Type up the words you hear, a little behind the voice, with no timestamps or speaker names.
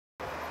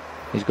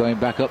He's going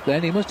back up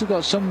then. He must have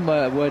got some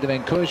word of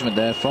encouragement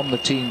there from the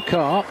team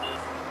car.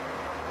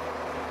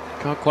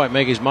 Can't quite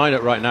make his mind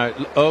up right now.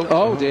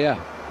 Oh dear.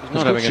 He's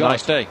not having a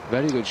nice day.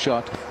 Very good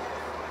shot.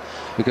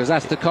 Because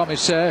that's the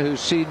commissaire who's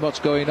seen what's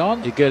going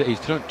on. He's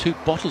thrown 2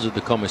 bottles at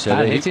the commissaire.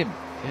 That hit him.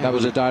 Yeah, that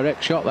was a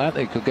direct shot, that.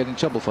 They could get in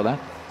trouble for that.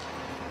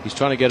 He's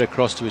trying to get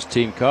across to his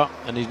team car,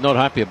 and he's not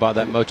happy about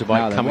that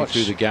motorbike coming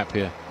through the gap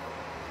here.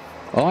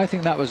 Oh, I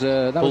think that was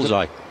a...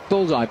 Bullseye.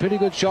 Bullseye. Pretty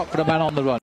good shot for the man on the run.